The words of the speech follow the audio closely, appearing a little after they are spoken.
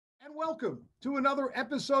And welcome to another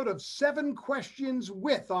episode of 7 Questions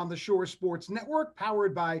With on the Shore Sports Network,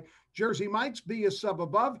 powered by Jersey Mike's, Be a Sub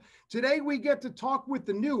Above. Today we get to talk with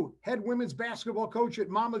the new head women's basketball coach at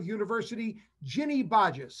Monmouth University, Ginny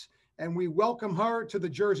Boggess. And we welcome her to the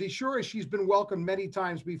Jersey Shore, as she's been welcomed many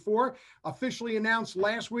times before. Officially announced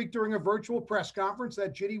last week during a virtual press conference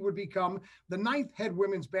that Ginny would become the 9th head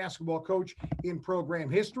women's basketball coach in program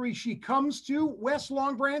history. She comes to West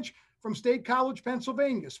Long Branch from State College,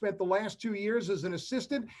 Pennsylvania, spent the last 2 years as an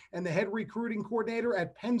assistant and the head recruiting coordinator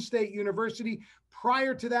at Penn State University.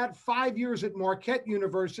 Prior to that, 5 years at Marquette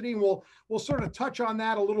University. And we'll sort of touch on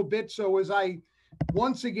that a little bit. So as I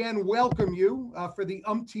once again welcome you for the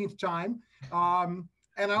umpteenth time. I'm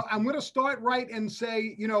going to start right and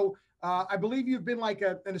say, I believe you've been like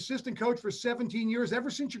an assistant coach for 17 years, ever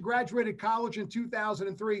since you graduated college in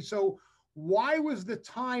 2003. So why was the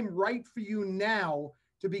time right for you now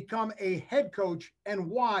to become a head coach, and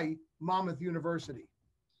why Monmouth University?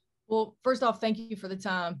 Well, first off, thank you for the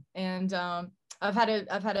time. And I've had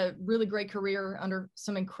a really great career under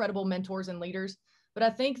some incredible mentors and leaders. But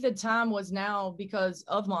I think the time was now because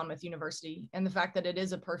of Monmouth University and the fact that it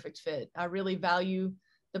is a perfect fit. I really value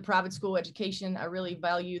the private school education. I really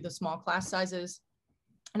value the small class sizes.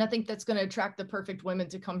 And I think that's going to attract the perfect women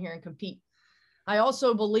to come here and compete. I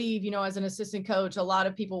also believe, as an assistant coach, a lot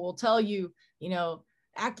of people will tell you,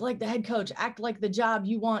 act like the head coach, act like the job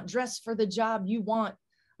you want, dress for the job you want.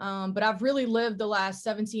 But I've really lived the last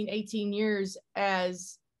 17, 18 years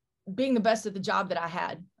as being the best at the job that I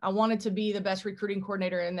had. I wanted to be the best recruiting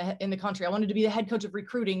coordinator in the country. I wanted to be the head coach of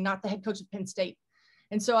recruiting, not the head coach of Penn State.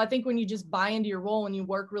 And so I think when you just buy into your role and you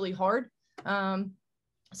work really hard,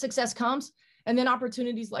 success comes, and then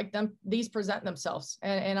opportunities like these present themselves.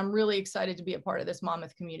 And I'm really excited to be a part of this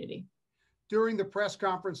Monmouth community. During the press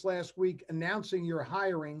conference last week announcing your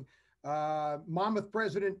hiring, Monmouth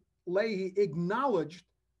President Leahy acknowledged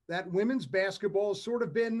that women's basketball has sort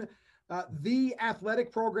of been the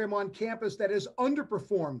athletic program on campus that has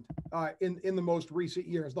underperformed in the most recent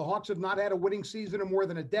years. The Hawks have not had a winning season in more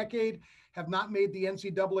than a decade, have not made the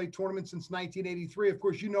NCAA tournament since 1983. Of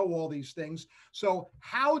course, you know all these things. So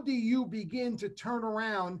how do you begin to turn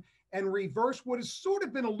around and reverse what has sort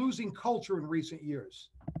of been a losing culture in recent years?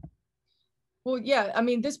 Well, yeah, I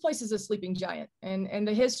mean, this place is a sleeping giant, and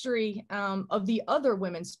the history of the other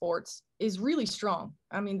women's sports is really strong.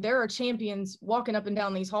 I mean, there are champions walking up and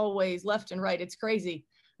down these hallways left and right. It's crazy.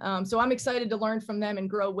 So I'm excited to learn from them and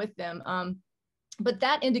grow with them. But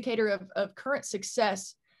that indicator of current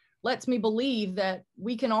success lets me believe that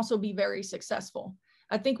we can also be very successful.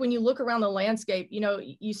 I think when you look around the landscape,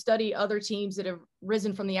 you study other teams that have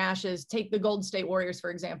risen from the ashes. Take the Golden State Warriors,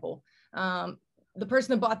 for example. The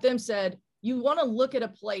person that bought them said, you want to look at a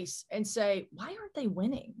place and say, why aren't they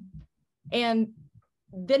winning? And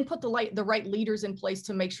then put the right leaders in place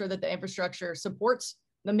to make sure that the infrastructure supports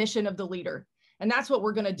the mission of the leader. And that's what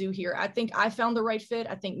we're going to do here. I think I found the right fit.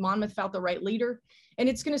 I think Monmouth found the right leader. And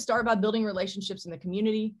it's going to start by building relationships in the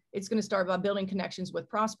community. It's going to start by building connections with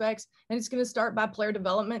prospects. And it's going to start by player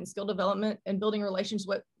development and skill development and building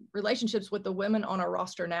relationships with the women on our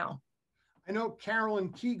roster now. I know Carolyn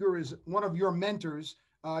Keeger is one of your mentors.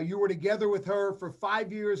 You were together with her for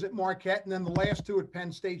 5 years at Marquette, and then the last 2 at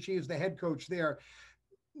Penn State. She is the head coach there.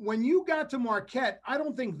 When you got to Marquette, I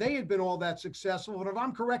don't think they had been all that successful. And if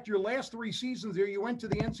I'm correct, your last 3 seasons there, you went to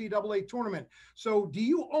the NCAA tournament. So do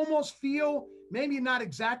you almost feel, maybe not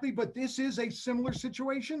exactly, but this is a similar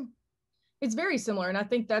situation? It's very similar. And I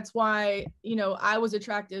think that's why, I was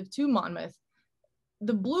attractive to Monmouth.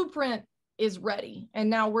 The blueprint is ready.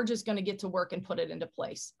 And now we're just going to get to work and put it into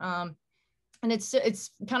place. And it's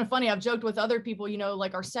kind of funny. I've joked with other people,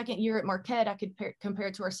 like our second year at Marquette, I could compare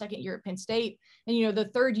it to our second year at Penn State. And, the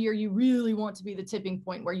third year, you really want to be the tipping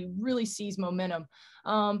point where you really seize momentum.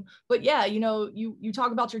 But yeah, you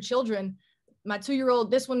talk about your children. My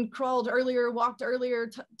 2-year-old, this one crawled earlier, walked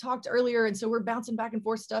earlier, talked earlier. And so we're bouncing back and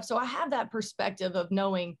forth stuff. So I have that perspective of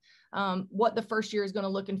knowing what the first year is going to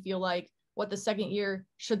look and feel like, what the second year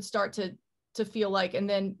should start to feel like, and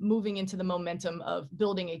then moving into the momentum of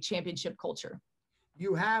building a championship culture.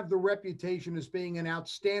 You have the reputation as being an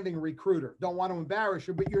outstanding recruiter. Don't want to embarrass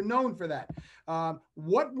you, but you're known for that.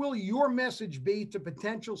 What will your message be to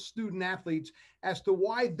potential student athletes as to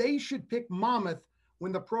why they should pick Monmouth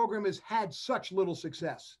when the program has had such little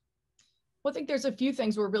success? Well, I think there's a few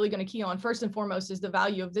things we're really going to key on. First and foremost is the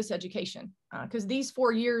value of this education, because these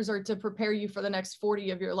 4 years are to prepare you for the next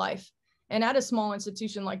 40 of your life. And at a small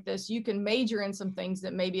institution like this, you can major in some things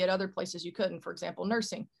that maybe at other places you couldn't, for example,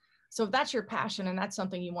 nursing. So if that's your passion and that's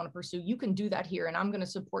something you want to pursue, you can do that here. And I'm going to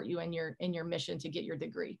support you in your mission to get your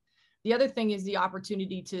degree. The other thing is the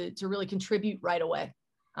opportunity to really contribute right away.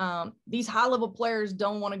 These high-level players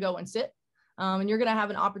don't want to go and sit. And you're going to have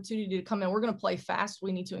an opportunity to come in. We're going to play fast.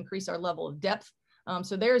 We need to increase our level of depth.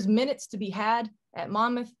 So there's minutes to be had at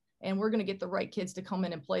Monmouth, and we're going to get the right kids to come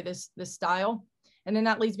in and play this style. And then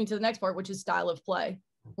that leads me to the next part, which is style of play.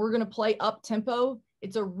 We're going to play up tempo.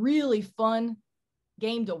 It's a really fun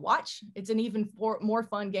game to watch. It's an even more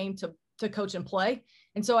fun game to coach and play.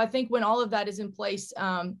 And so I think when all of that is in place,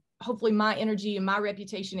 hopefully my energy and my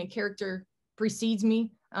reputation and character precedes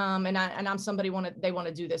me. And I'm somebody they want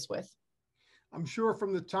to do this with. I'm sure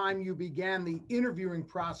from the time you began the interviewing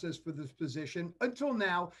process for this position until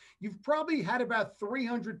now, you've probably had about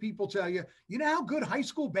 300 people tell you, you know how good high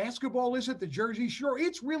school basketball is at the Jersey Shore?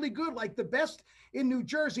 It's really good, like the best in New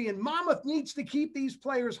Jersey, and Monmouth needs to keep these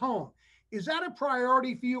players home. Is that a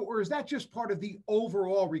priority for you, or is that just part of the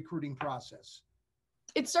overall recruiting process?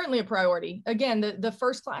 It's certainly a priority. Again, the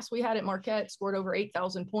first class we had at Marquette scored over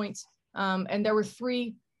 8,000 points. And there were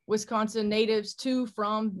 3 Wisconsin natives, 2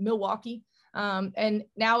 from Milwaukee. And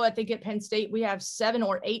now I think at Penn State, we have 7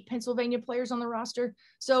 or 8 Pennsylvania players on the roster.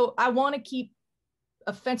 So I want to keep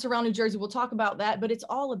a fence around New Jersey. We'll talk about that, but it's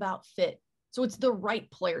all about fit. So it's the right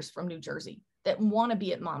players from New Jersey that want to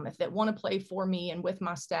be at Monmouth, that want to play for me and with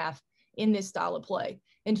my staff in this style of play.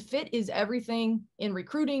 And fit is everything in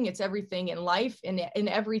recruiting. It's everything in life, in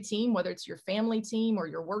every team, whether it's your family team or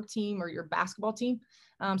your work team or your basketball team.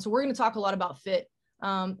 So we're going to talk a lot about fit.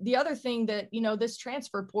 The other thing that, this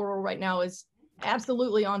transfer portal right now is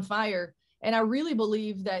absolutely on fire. And I really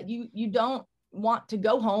believe that you don't want to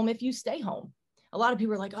go home if you stay home. A lot of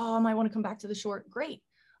people are like, oh, I might want to come back to the Shore. Great.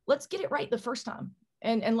 Let's get it right the first time.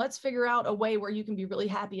 And let's figure out a way where you can be really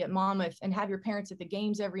happy at Monmouth and have your parents at the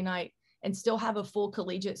games every night and still have a full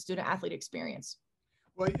collegiate student athlete experience.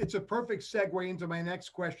 Well, it's a perfect segue into my next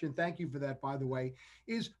question. Thank you for that, by the way.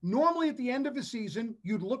 Is normally at the end of a season,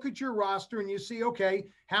 you'd look at your roster and you see, okay,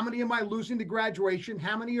 how many am I losing to graduation?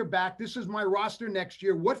 How many are back? This is my roster next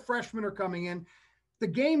year. What freshmen are coming in? The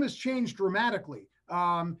game has changed dramatically.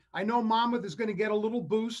 I know Monmouth is going to get a little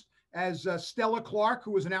boost as Stella Clark,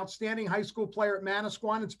 who was an outstanding high school player at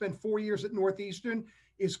Manasquan and spent 4 years at Northeastern,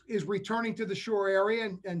 is returning to the Shore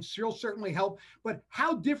area, and she'll certainly help. But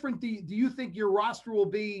how different do you think your roster will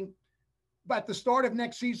be at the start of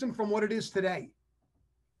next season from what it is today?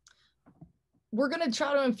 We're going to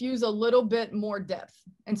try to infuse a little bit more depth.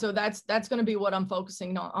 And so that's going to be what I'm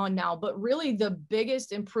focusing on now. But really the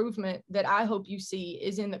biggest improvement that I hope you see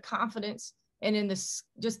is in the confidence and in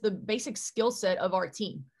just the basic skill set of our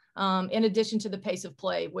team, in addition to the pace of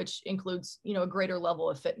play, which includes, a greater level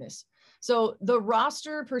of fitness. So the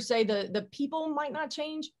roster per se, the people might not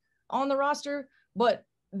change on the roster, but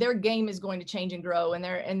their game is going to change and grow,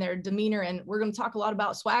 and their demeanor. And we're going to talk a lot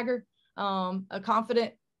about swagger, a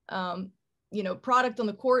confident, product on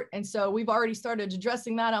the court. And so we've already started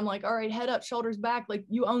addressing that. I'm like, all right, head up, shoulders back, like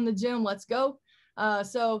you own the gym, let's go.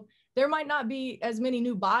 So there might not be as many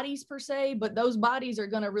new bodies per se, but those bodies are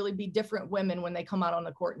going to really be different women when they come out on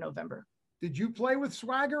the court in November. Did you play with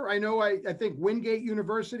swagger? I know I think Wingate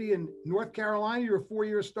University in North Carolina, you're a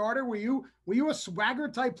 4-year starter. Were you a swagger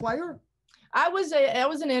type player? I was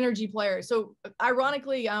an energy player. So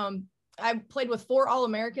ironically, I played with 4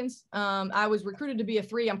 All-Americans. I was recruited to be a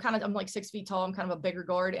 3. I'm like 6 feet tall. I'm kind of a bigger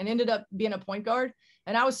guard, and ended up being a point guard.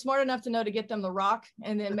 And I was smart enough to know to get them the rock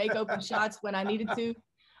and then make open shots when I needed to.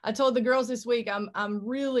 I told the girls this week, I'm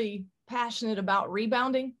really passionate about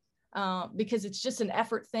rebounding. Because it's just an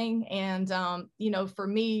effort thing. And, for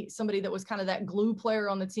me, somebody that was kind of that glue player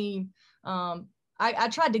on the team, I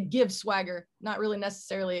tried to give swagger, not really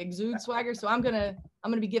necessarily exude swagger. So I'm going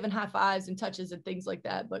to be giving high fives and touches and things like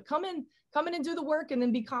that, but come in and do the work and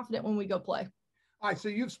then be confident when we go play. All right. So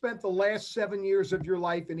you've spent the last 7 years of your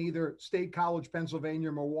life in either State College, Pennsylvania,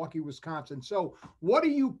 or Milwaukee, Wisconsin. So what are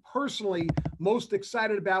you personally most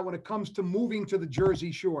excited about when it comes to moving to the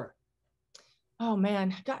Jersey Shore? Oh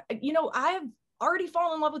man, God, I've already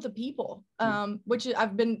fallen in love with the people, which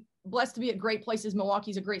I've been blessed to be at great places.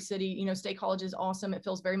 Milwaukee's a great city. State College is awesome. It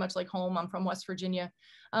feels very much like home. I'm from West Virginia.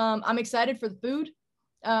 I'm excited for the food.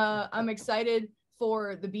 I'm excited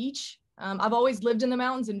for the beach. I've always lived in the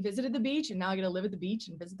mountains and visited the beach, and now I get to live at the beach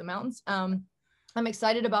and visit the mountains. I'm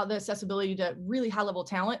excited about the accessibility to really high level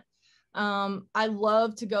talent. I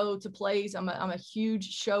love to go to plays. I'm a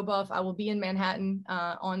huge show buff. I will be in Manhattan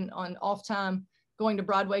on off time, going to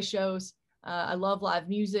Broadway shows. I love live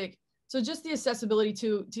music. So just the accessibility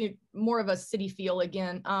to more of a city feel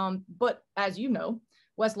again. But as you know,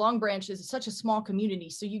 West Long Branch is such a small community.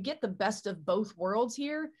 So you get the best of both worlds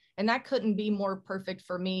here. And that couldn't be more perfect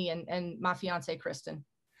for me and my fiance, Kristen.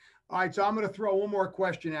 All right, so I'm going to throw one more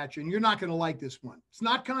question at you, and you're not going to like this one. It's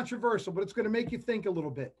not controversial, but it's going to make you think a little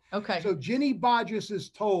bit. Okay. So Ginny Boggess is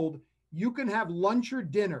told you can have lunch or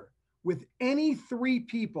dinner with any 3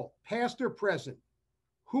 people, past or present.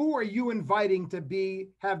 Who are you inviting to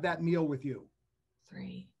have that meal with you?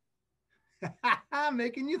 3.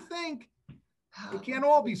 Making you think. It can't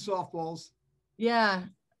all be softballs. Yeah.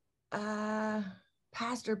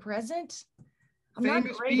 Past or present? I'm Famous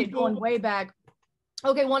not great people. at going way back.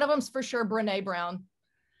 Okay, one of them's for sure Brené Brown.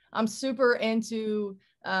 I'm super into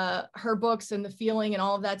her books and the feeling and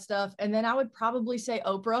all of that stuff. And then I would probably say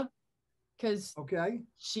Oprah, because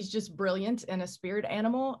she's just brilliant and a spirit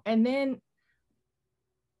animal. And then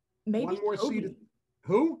maybe one more Kobe. seat.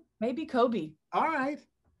 Who? Maybe Kobe. All right.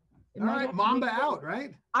 All right. Mamba out,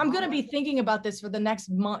 right? I'm going to be thinking about this for the next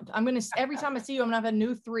month. Every time I see you, I'm going to have a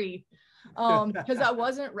new 3. Because I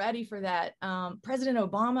wasn't ready for that. President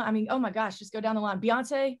Obama, I mean, oh my gosh, just go down the line.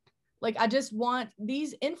 Beyonce, like, I just want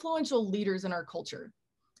these influential leaders in our culture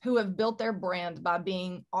who have built their brand by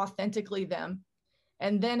being authentically them,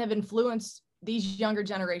 and then have influenced these younger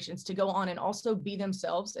generations to go on and also be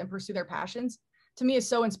themselves and pursue their passions. To me, is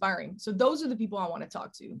so inspiring. So those are the people I want to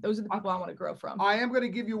talk to. Those are the people I want to grow from. I am going to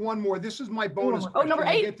give you one more. This is my bonus question. Number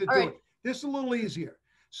 8. All right. This is a little easier.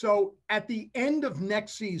 So at the end of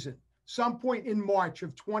next season, some point in March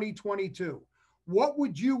of 2022, what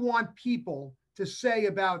would you want people to say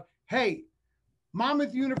about, hey,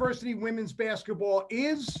 Monmouth University women's basketball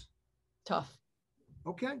is tough?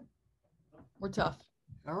 Okay. We're tough.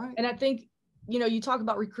 All right. And I think, you talk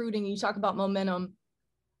about recruiting, you talk about momentum.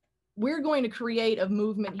 We're going to create a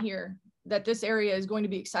movement here that this area is going to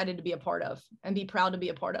be excited to be a part of and be proud to be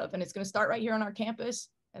a part of. And it's going to start right here on our campus.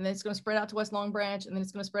 And then it's going to spread out to West Long Branch, and then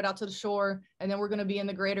it's going to spread out to the shore. And then we're going to be in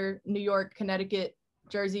the greater New York, Connecticut,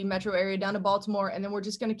 Jersey metro area down to Baltimore. And then we're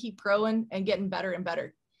just going to keep growing and getting better and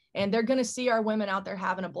better. And they're going to see our women out there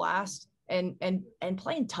having a blast and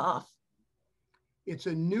playing tough. It's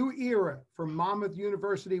a new era for Monmouth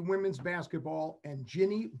University women's basketball, and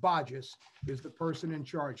Ginny Boggess is the person in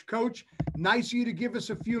charge. Coach, nice of you to give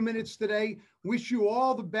us a few minutes today. Wish you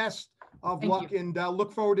all the best of luck, and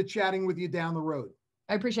look forward to chatting with you down the road.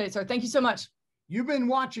 I appreciate it, sir. Thank you so much. You've been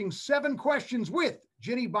watching 7 Questions with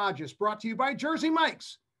Ginny Boggess, brought to you by Jersey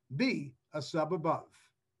Mike's. Be a sub above.